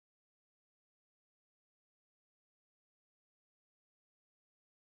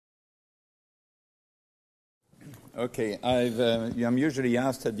Okay, I'm usually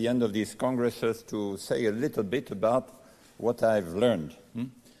asked at the end of these congresses to say a little bit about what I've learned.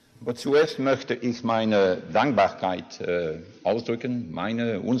 Aber zuerst möchte ich meine Dankbarkeit ausdrücken,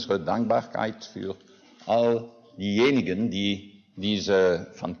 unsere Dankbarkeit für all diejenigen, die diese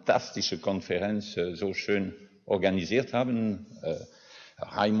fantastische Konferenz so schön organisiert haben.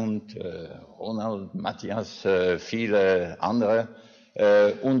 Raimund, Ronald, Matthias, viele andere.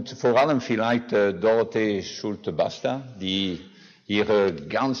 Und vor allem vielleicht Dorothee Schulte-Basta, die ihre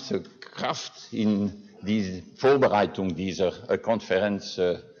ganze Kraft in die Vorbereitung dieser Konferenz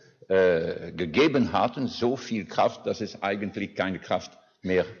gegeben hatten, so viel Kraft, dass es eigentlich keine Kraft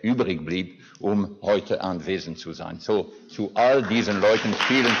mehr übrig blieb, um heute anwesend zu sein. So, zu all diesen Leuten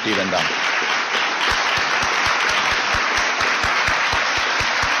vielen, vielen Dank.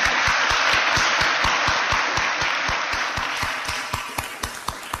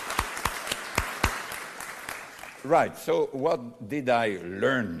 Right, so what did I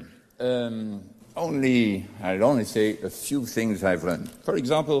learn? I'll only say a few things I've learned. For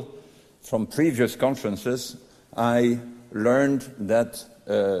example, from previous conferences, I learned that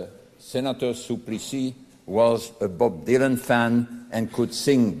Senator Suplicy was a Bob Dylan fan and could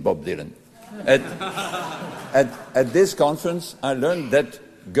sing Bob Dylan. At this conference, I learned that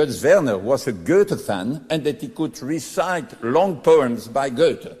Götz Werner was a Goethe fan and that he could recite long poems by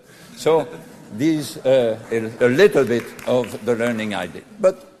Goethe. So these a little bit of the learning I did.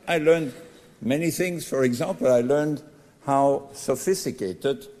 But I learned many things. For example, I learned how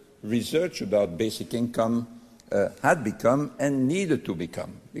sophisticated research about basic income had become and needed to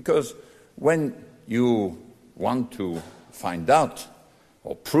become. Because when you want to find out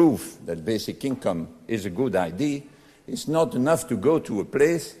or prove that basic income is a good idea, it's not enough to go to a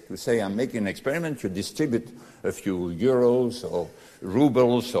place to say, I'm making an experiment, you distribute a few euros or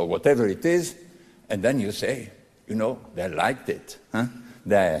rubles or whatever it is, and then you say, you know, they liked it. Huh?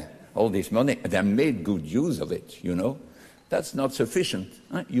 All this money, they made good use of it, you know. That's not sufficient.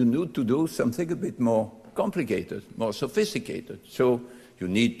 Huh? You need to do something a bit more complicated, more sophisticated. So you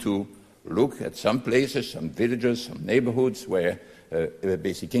need to look at some places, some villages, some neighborhoods where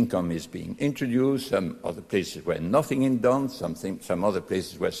basic income is being introduced, some other places where nothing is done, some other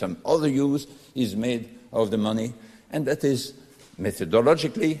places where some other use is made of the money. And that is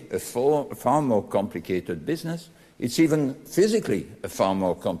methodologically a far more complicated business. It's even physically a far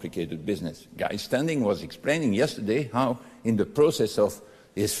more complicated business. Guy Standing was explaining yesterday how in the process of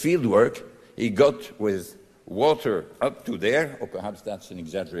his field work, he got with water up to there, or perhaps that's an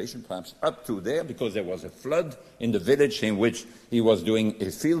exaggeration, perhaps up to there, because there was a flood in the village in which he was doing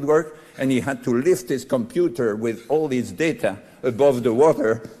his field work, and he had to lift his computer with all his data above the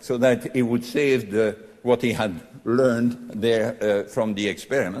water so that he would save what he had learned there from the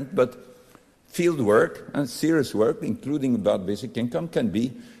experiment. But field work and serious work, including about basic income, can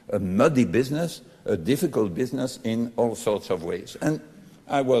be a muddy business, a difficult business in all sorts of ways. And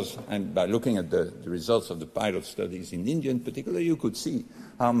by looking at the results of the pilot studies in India in particular, you could see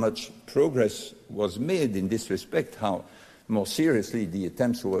how much progress was made in this respect, how more seriously the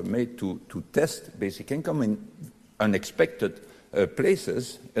attempts were made to test basic income in unexpected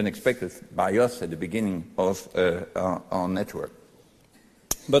places, unexpected by us at the beginning of our network.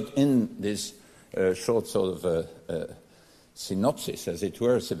 But in this short sort of synopsis, as it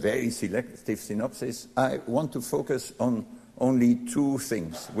were, it's a very selective synopsis, I want to focus on only two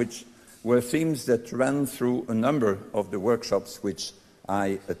things, which were themes that ran through a number of the workshops which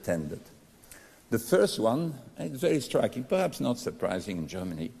I attended. The first one, and very striking, perhaps not surprising in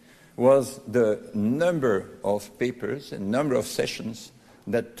Germany, was the number of papers and number of sessions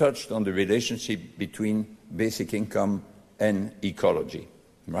that touched on the relationship between basic income and ecology,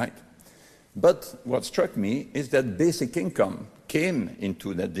 right? But what struck me is that basic income came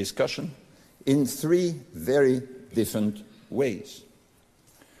into that discussion in three very different ways.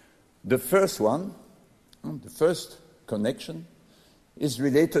 The first one, the first connection, is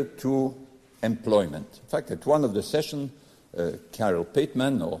related to employment. In fact, at one of the sessions, Carol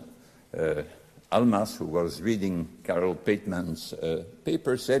Pateman, or Almas, who was reading Carol Pateman's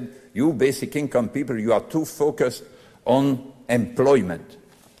paper, said, you basic income people, you are too focused on employment.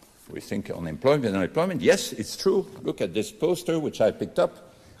 We think on employment. Yes, it's true. Look at this poster, which I picked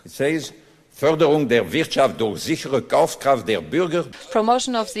up. It says, Förderung der Wirtschaft durch sichere Kaufkraft der Bürger.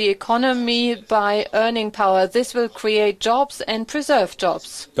 Promotion of the economy by earning power. This will create jobs and preserve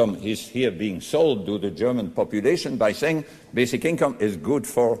jobs. Tom is here being sold to the German population by saying basic income is good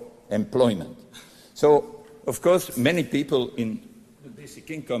for employment. So, of course, many people in the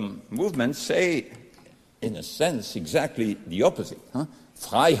basic income movement say, in a sense, exactly the opposite.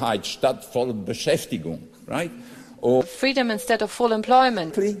 Freiheit statt Vollbeschäftigung, right? or freedom instead of full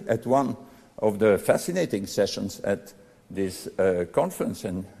employment. at one of the fascinating sessions at this conference,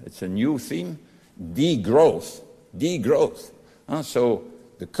 and it's a new theme, degrowth. Degrowth. So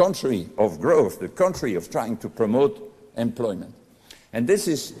the country of growth, the country of trying to promote employment. And this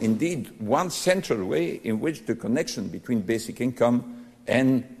is indeed one central way in which the connection between basic income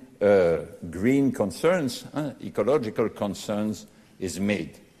and green concerns, ecological concerns, is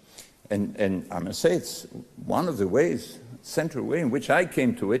made. And I must say it's one of the ways, central way in which I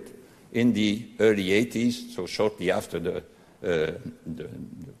came to it in the early 80s, so shortly after the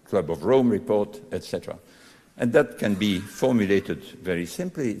Club of Rome report, etc. And that can be formulated very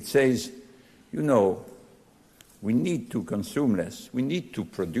simply. It says, you know, we need to consume less, we need to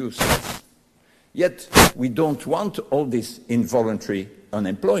produce less. Yet we don't want all this involuntary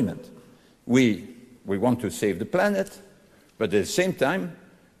unemployment. We want to save the planet, but at the same time,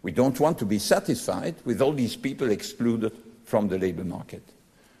 we don't want to be satisfied with all these people excluded from the labor market.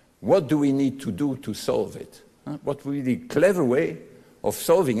 What do we need to do to solve it? What would be the clever way of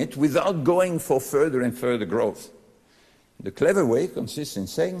solving it without going for further and further growth? The clever way consists in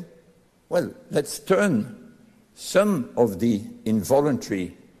saying, well, let's turn some of the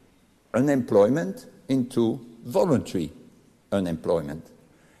involuntary unemployment into voluntary unemployment.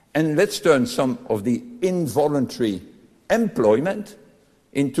 And let's turn some of the involuntary employment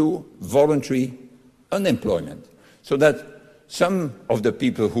into voluntary unemployment, so that some of the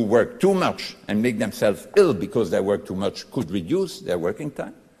people who work too much and make themselves ill because they work too much could reduce their working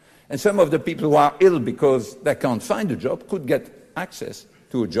time, and some of the people who are ill because they can't find a job could get access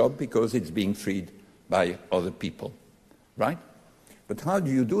to a job because it's being freed by other people, right? But how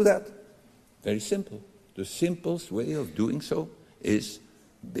do you do that? Very simple. The simplest way of doing so is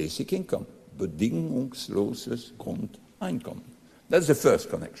basic income, bedingungsloses Grundeinkommen. That's the first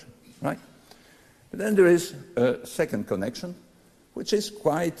connection, right? But then there is a second connection, which is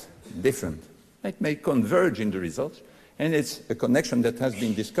quite different. It may converge in the results, and it's a connection that has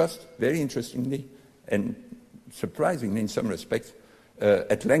been discussed very interestingly and surprisingly in some respects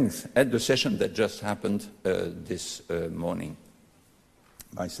at length at the session that just happened this morning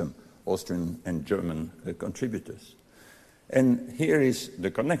by some Austrian and German contributors. And here is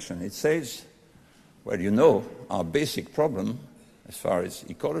the connection. It says, well, you know, our basic problem as far as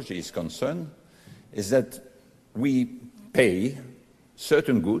ecology is concerned is that we pay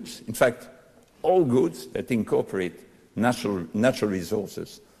certain goods, in fact, all goods that incorporate natural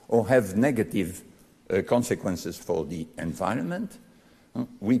resources or have negative consequences for the environment,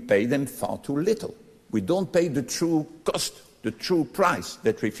 we pay them far too little. We don't pay the true cost, the true price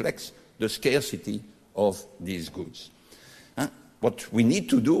that reflects the scarcity of these goods. What we need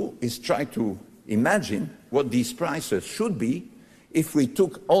to do is try to imagine what these prices should be if we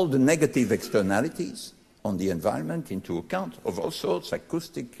took all the negative externalities on the environment into account of all sorts,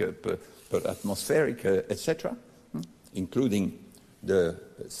 acoustic, per atmospheric, etc., including the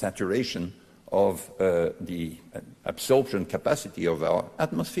saturation of the absorption capacity of our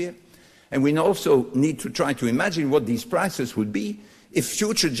atmosphere. And we also need to try to imagine what these prices would be if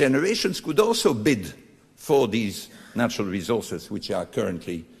future generations could also bid for these natural resources which are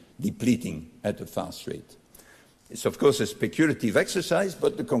currently depleting at a fast rate. It's of course a speculative exercise,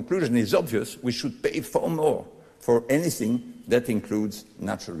 but the conclusion is obvious. We should pay far more for anything that includes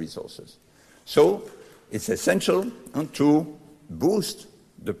natural resources. So it's essential to boost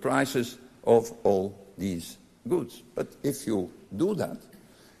the prices of all these goods. But if you do that,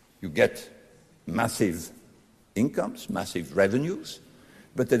 you get massive incomes, massive revenues,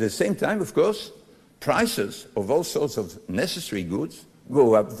 but at the same time, of course, prices of all sorts of necessary goods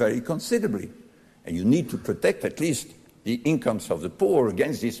go up very considerably. And you need to protect at least the incomes of the poor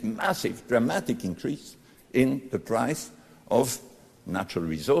against this massive, dramatic increase in the price of natural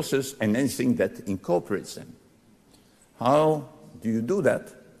resources and anything that incorporates them. How do you do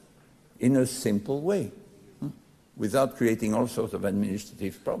that? In a simple way, without creating all sorts of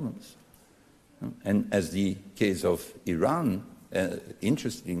administrative problems. And as the case of Iran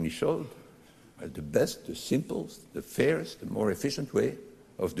interestingly showed, the best, the simplest, the fairest, the more efficient way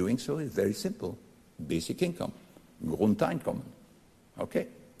of doing so is very simple. Basic income, Grundeinkommen. Okay,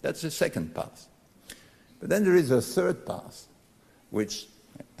 that's the second path. But then there is a third path, which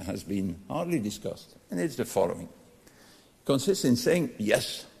has been hardly discussed, and it's the following. It consists in saying,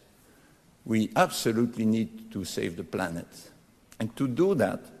 yes, we absolutely need to save the planet. And to do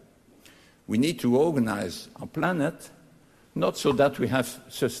that, we need to organize our planet not so that we have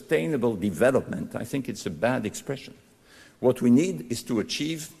sustainable development. I think it's a bad expression. What we need is to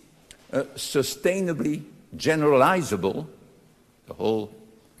achieve sustainably generalizable, the whole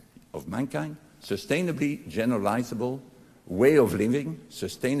of mankind, sustainably generalizable way of living,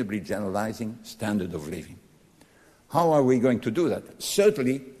 sustainably generalizing standard of living. How are we going to do that?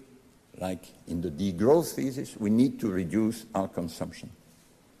 Certainly, like in the degrowth thesis, we need to reduce our consumption.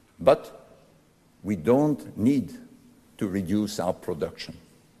 But we don't need to reduce our production.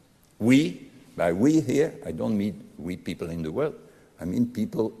 We, by we here, I don't mean we people in the world, I mean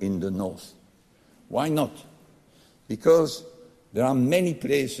people in the north. Why not? Because there are many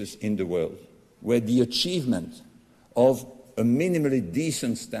places in the world where the achievement of a minimally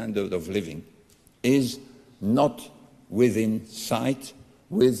decent standard of living is not within sight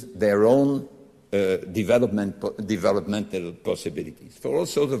with their own developmental possibilities. For all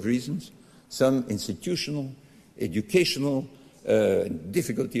sorts of reasons, some institutional, educational,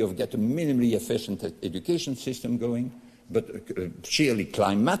 difficulty of getting a minimally efficient education system going, but sheerly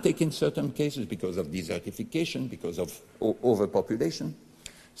climatic in certain cases because of desertification, because of overpopulation.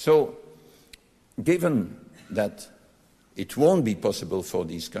 So, given that it won't be possible for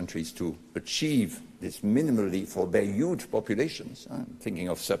these countries to achieve this minimally for their huge populations, I'm thinking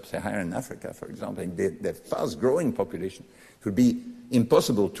of sub-Saharan Africa, for example, and their fast-growing population, it would be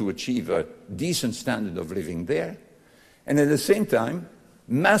impossible to achieve a decent standard of living there. And at the same time,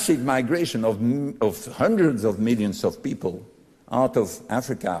 massive migration of hundreds of millions of people out of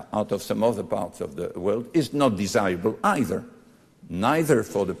Africa, out of some other parts of the world, is not desirable either. Neither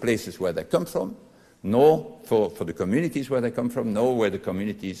for the places where they come from, nor for the communities where they come from, nor for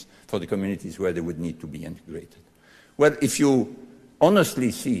the communities where they would need to be integrated. Well, if you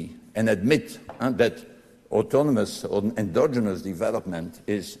honestly see and admit that autonomous or endogenous development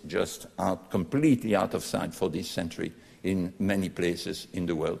is just completely out of sight for this century in many places in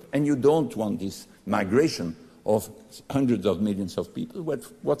the world, and you don't want this migration of hundreds of millions of people,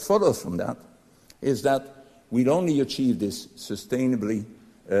 what follows from that is that we'll only achieve this sustainably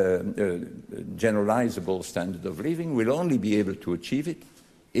generalizable standard of living. We'll only be able to achieve it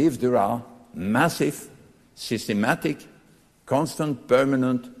if there are massive, systematic, constant,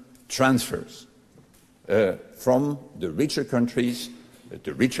 permanent transfers from the richer countries,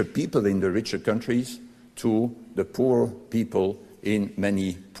 the richer people in the richer countries, to the poor people in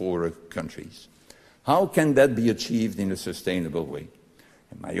many poorer countries. How can that be achieved in a sustainable way?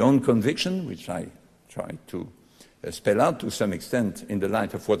 And my own conviction, which I try to spell out to some extent in the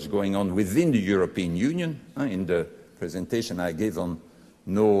light of what's going on within the European Union, in the presentation I gave on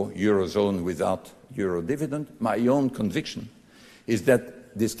no Eurozone without Euro dividend, my own conviction is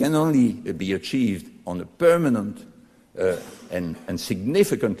that this can only be achieved on a permanent and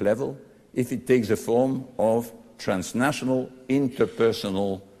significant level if it takes the form of transnational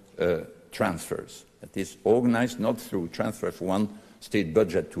interpersonal transfers. That is organized not through transfer of one state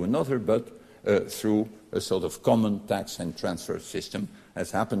budget to another, but through a sort of common tax and transfer system,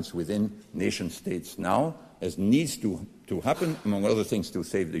 as happens within nation states now, as needs to happen, among other things, to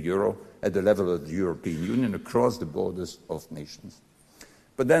save the euro at the level of the European Union across the borders of nations.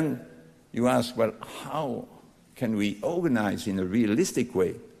 But then you ask, well, how can we organize in a realistic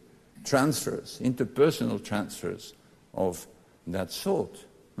way transfers, interpersonal transfers of that sort?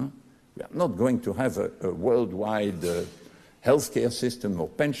 We are not going to have a worldwide healthcare system or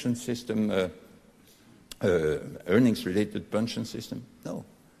pension system, earnings-related pension system. No.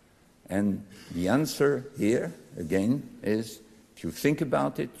 And the answer here, again, is if you think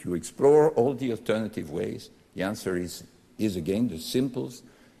about it, you explore all the alternative ways, the answer is again, the simplest,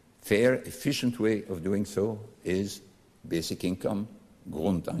 fair, efficient way of doing so is basic income,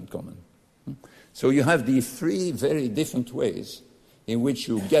 Grundeinkommen. So you have these three very different ways in which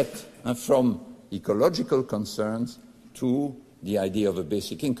you get from ecological concerns to the idea of a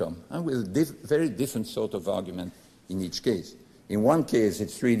basic income, and with a very different sort of argument in each case. In one case,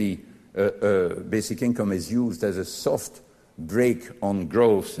 it's really basic income is used as a soft brake on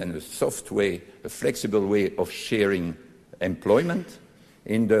growth and a soft way, a flexible way of sharing employment.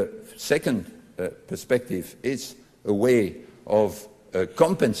 In the second perspective, it's a way of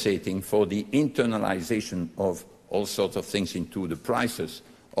compensating for the internalization of all sorts of things into the prices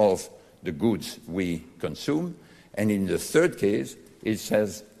of the goods we consume. And in the third case, it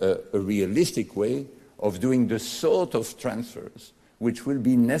has a realistic way of doing the sort of transfers which will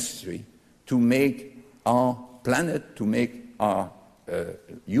be necessary to make our planet, to make our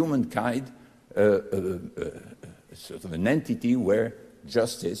humankind sort of an entity where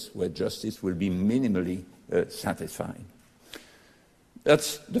justice will be minimally satisfying.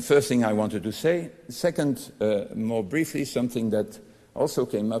 That's the first thing I wanted to say. Second, more briefly, something that also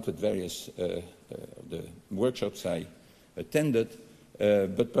came up at various the workshops I attended,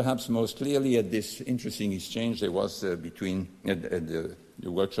 But perhaps most clearly at this interesting exchange there was between the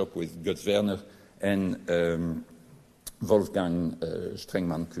workshop with Götz Werner and Wolfgang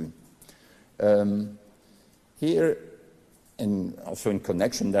Strengmann-Kühn. Here, and also in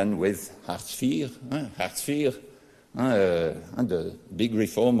connection then with Hartz IV, and the big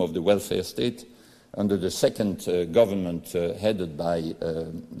reform of the welfare state under the second government headed by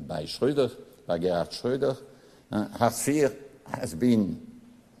Schröder, by Gerhard Schröder. Hartz IV has been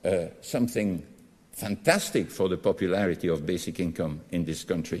something fantastic for the popularity of basic income in this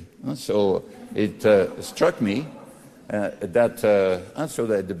country. So it struck me that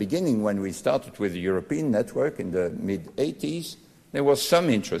at the beginning, when we started with the European network in the mid-80s, there was some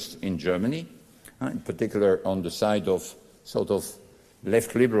interest in Germany, in particular on the side of sort of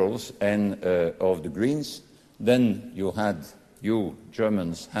left liberals and of the Greens. Then you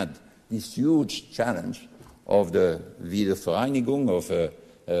Germans had this huge challenge of the Wiedervereinigung, of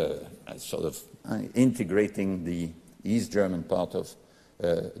sort of integrating the East German part of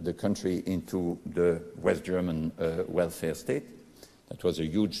the country into the West German welfare state. That was a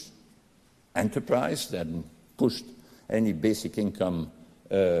huge enterprise that pushed any basic income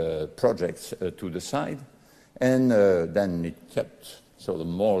projects to the side. And then it kept sort of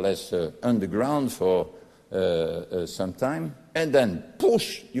more or less underground for some time. And then,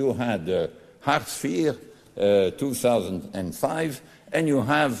 push, you had Hartz IV, 2005, and you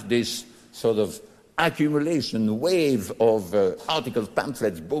have this sort of accumulation wave of articles,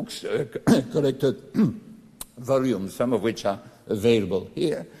 pamphlets, books, collected volumes, some of which are available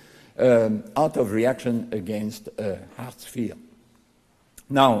here, out of reaction against Hartz IV.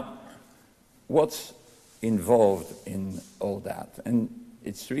 Now, what's involved in all that? And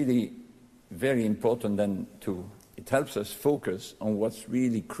it's really very important then it helps us focus on what's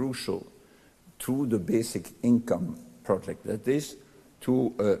really crucial to the basic income project. That is,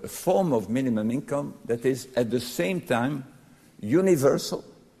 to a form of minimum income that is at the same time universal,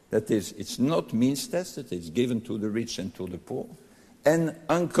 that is, it's not means tested, it's given to the rich and to the poor, and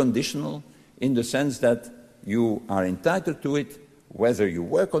unconditional in the sense that you are entitled to it whether you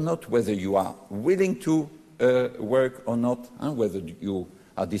work or not, whether you are willing to work or not, and whether you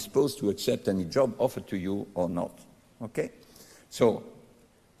are disposed to accept any job offered to you or not. Okay? So,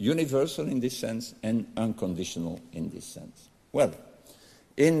 universal in this sense and unconditional in this sense. Well,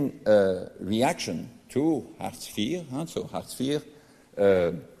 in reaction to Hartz IV, so Hartz IV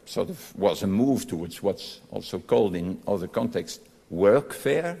sort of was a move towards what's also called in other contexts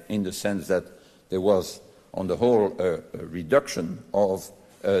workfare, in the sense that there was, on the whole, a reduction of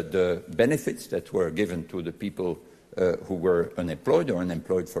the benefits that were given to the people who were unemployed or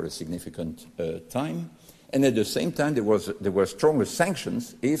unemployed for a significant time. And at the same time, there were stronger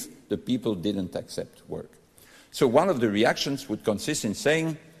sanctions if the people didn't accept work. So one of the reactions would consist in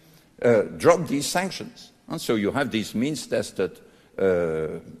saying, drop these sanctions. And so you have these means-tested,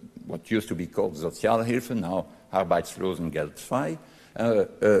 what used to be called Sozialhilfe, now Arbeitslosengeld II.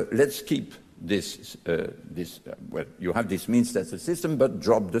 Let's keep this, well, you have this means-tested system, but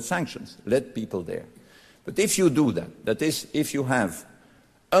drop the sanctions. Let people there. But if you do that, that is, if you have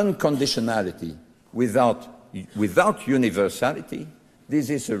unconditionality without universality, this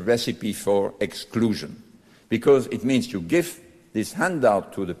is a recipe for exclusion. Because it means you give this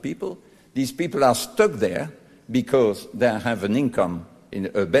handout to the people. These people are stuck there because they have an income,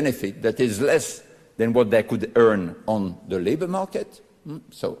 a benefit that is less than what they could earn on the labor market.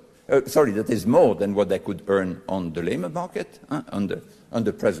 That is more than what they could earn on the labor market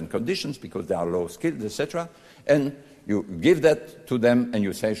under present conditions, because they are low skilled, etc. And you give that to them and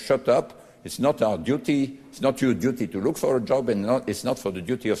you say, shut up. It's not our duty, it's not your duty to look for a job, and it's not for the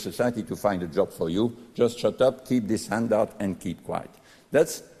duty of society to find a job for you. Just shut up, keep this handout, and keep quiet.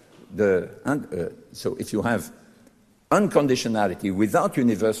 That's so if you have unconditionality without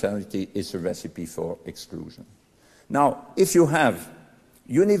universality, it's a recipe for exclusion. Now, if you have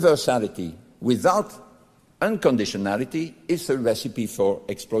universality without unconditionality, it's a recipe for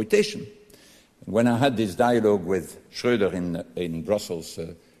exploitation. When I had this dialogue with Schröder in Brussels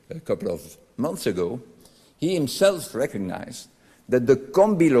a couple of months ago, he himself recognized that the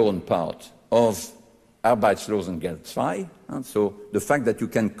Kombilohn part of Arbeitslosengeld II, and so the fact that you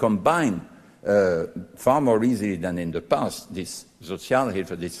can combine far more easily than in the past this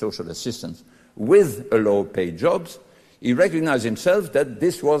Sozialhilfe, this social assistance, with a low-paid jobs, he recognized himself that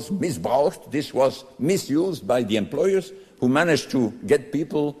this was missbraucht, this was misused by the employers who managed to get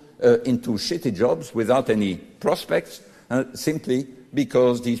people into shitty jobs without any prospects, simply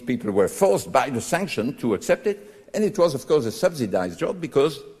because these people were forced by the sanction to accept it. And it was, of course, a subsidized job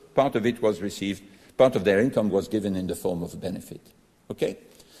because part of it was received, part of their income was given in the form of a benefit. Okay?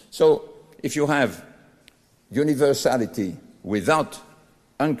 So if you have universality without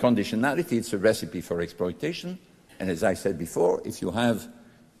unconditionality, it's a recipe for exploitation. And as I said before, if you have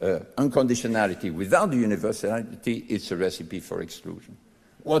unconditionality without the universality, it's a recipe for exclusion.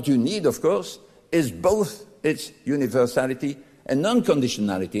 What you need, of course, is both its universality and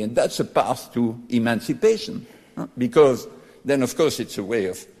unconditionality, and that's a path to emancipation, because then, of course, it's a way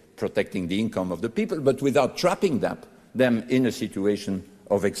of protecting the income of the people, but without trapping them in a situation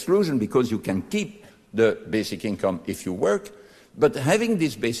of exclusion, because you can keep the basic income if you work, but having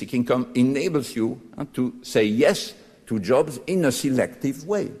this basic income enables you to say yes to jobs in a selective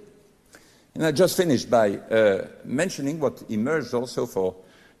way. And I just finished by mentioning what emerged also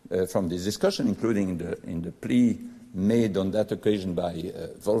from this discussion, including in the plea made on that occasion by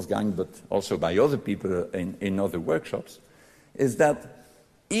Wolfgang, but also by other people in other workshops, is that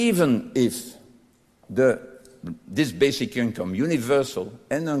even if this basic income, universal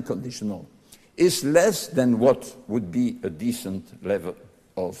and unconditional, is less than what would be a decent level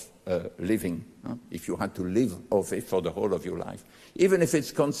of living, if you had to live off it for the whole of your life, even if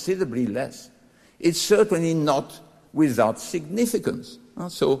it's considerably less, it's certainly not without significance.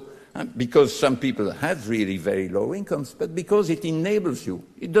 Because some people have really very low incomes, but because it enables you.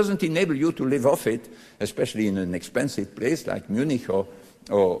 It doesn't enable you to live off it, especially in an expensive place like Munich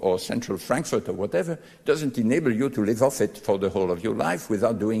or central Frankfurt or whatever. It doesn't enable you to live off it for the whole of your life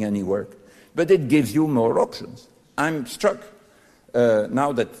without doing any work. But it gives you more options. I'm struck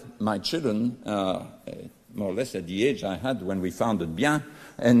now that my children are more or less at the age I had when we founded Bien,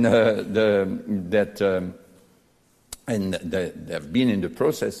 and they've been in the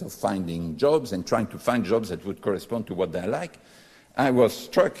process of finding jobs and trying to find jobs that would correspond to what they like. I was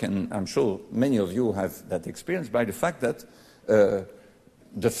struck, and I'm sure many of you have that experience, by the fact that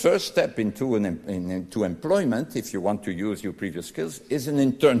the first step into employment, if you want to use your previous skills, is an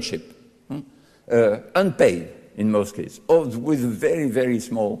internship, unpaid in most cases, or with a very, very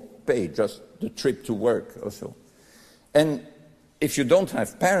small pay, just the trip to work or so. And if you don't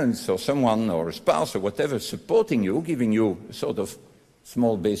have parents or someone or a spouse or whatever supporting you, giving you a sort of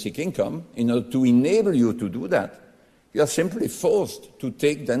small basic income in order to enable you to do that, you are simply forced to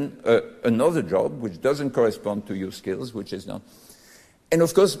take then another job which doesn't correspond to your skills, which is not. And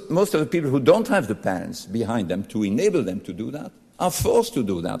of course, most of the people who don't have the parents behind them to enable them to do that are forced to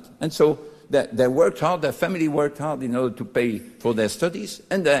do that. And so they worked hard, their family worked hard in order to pay for their studies,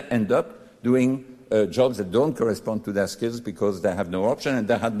 and they end up doing jobs that don't correspond to their skills because they have no option, and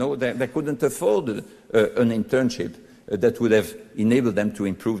they couldn't afford an internship that would have enabled them to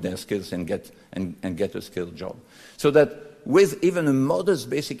improve their skills and get a skilled job. So that with even a modest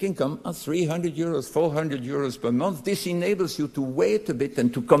basic income of 300 euros, 400 euros per month, this enables you to wait a bit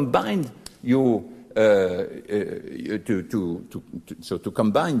and to combine the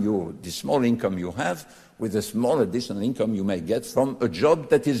small income you have with a small additional income you may get from a job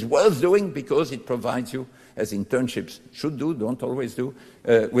that is worth doing because it provides you, as internships should do, don't always do,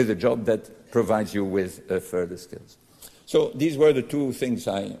 with a job that provides you with further skills. So these were the two things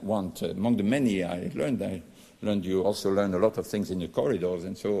I want. Among the many I learned you also learn a lot of things in the corridors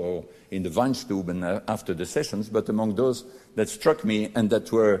and so, or in the Weinstube and after the sessions, but among those that struck me and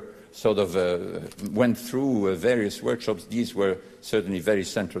that were sort of went through various workshops, these were certainly very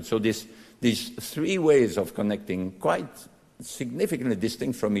central. So these three ways of connecting, quite significantly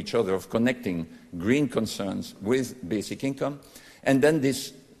distinct from each other, of connecting green concerns with basic income, and then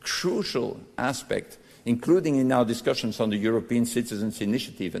this crucial aspect, including in our discussions on the European Citizens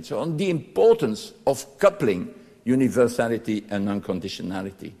Initiative and so on, the importance of coupling universality and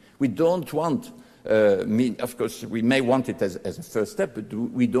unconditionality. We don't want, of course, we may want it as a first step, but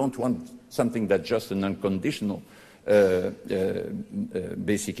we don't want something that's just an unconditional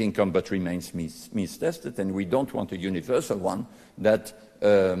basic income but remains means-tested, and we don't want a universal one that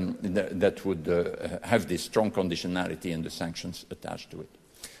would have this strong conditionality and the sanctions attached to it.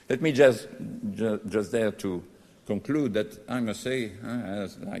 Let me just there to conclude that I must say,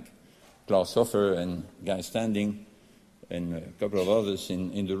 as like Klaus Hoffer and Guy Standing and a couple of others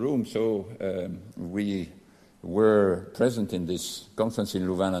in the room, so we were present in this conference in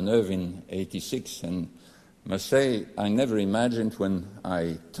Louvain-la-Neuve in '86, and must say I never imagined when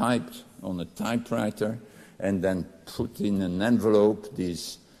I typed on a typewriter and then put in an envelope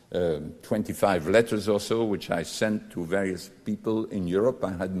these 25 letters or so, which I sent to various people in Europe.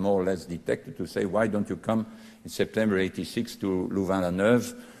 I had more or less detected to say, why don't you come in September '86 to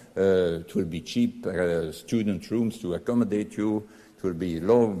Louvain-la-Neuve? It will be cheap, student rooms to accommodate you. It will be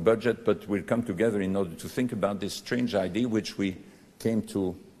low budget, but we'll come together in order to think about this strange idea, which we came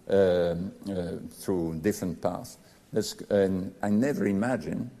to through different paths. And I never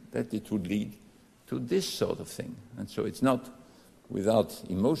imagined that it would lead to this sort of thing. And so it's not without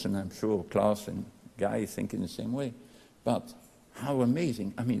emotion. I'm sure Klaus and Guy think in the same way. But how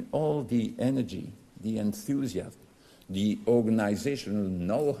amazing. I mean, all the energy, the enthusiasm, the organizational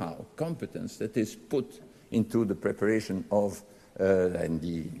know-how, competence that is put into the preparation of and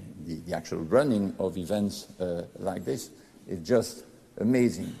the actual running of events like this is just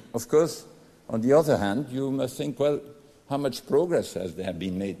amazing. Of course, on the other hand, you must think, well, how much progress has there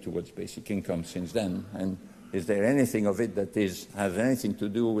been made towards basic income since then? And is there anything of it that has anything to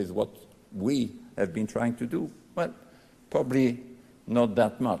do with what we have been trying to do? Well, probably not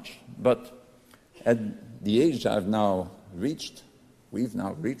that much. But at the age we've now reached,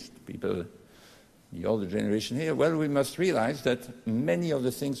 people, the older generation here, well, we must realize that many of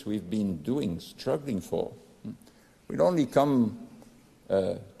the things we've been doing, struggling for, will only come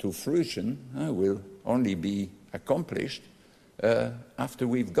to fruition, will only be accomplished after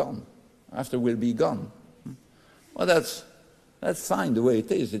we've gone, after we'll be gone. Well, that's fine the way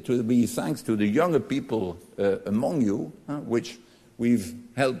it is. It will be thanks to the younger people among you, which we've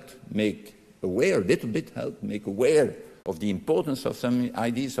helped make aware, a little bit helped make aware of the importance of some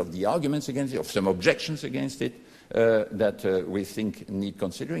ideas, of the arguments against it, of some objections against it that we think need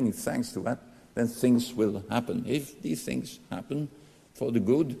considering. Thanks to that, then things will happen. If these things happen for the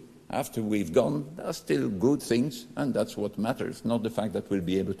good after we've gone, there are still good things, and that's what matters, not the fact that we'll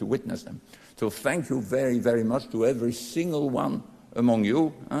be able to witness them. So thank you very, very much to every single one among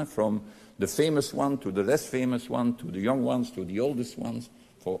you, from the famous one to the less famous one, to the young ones, to the oldest ones,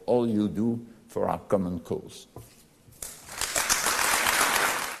 for all you do for our common cause.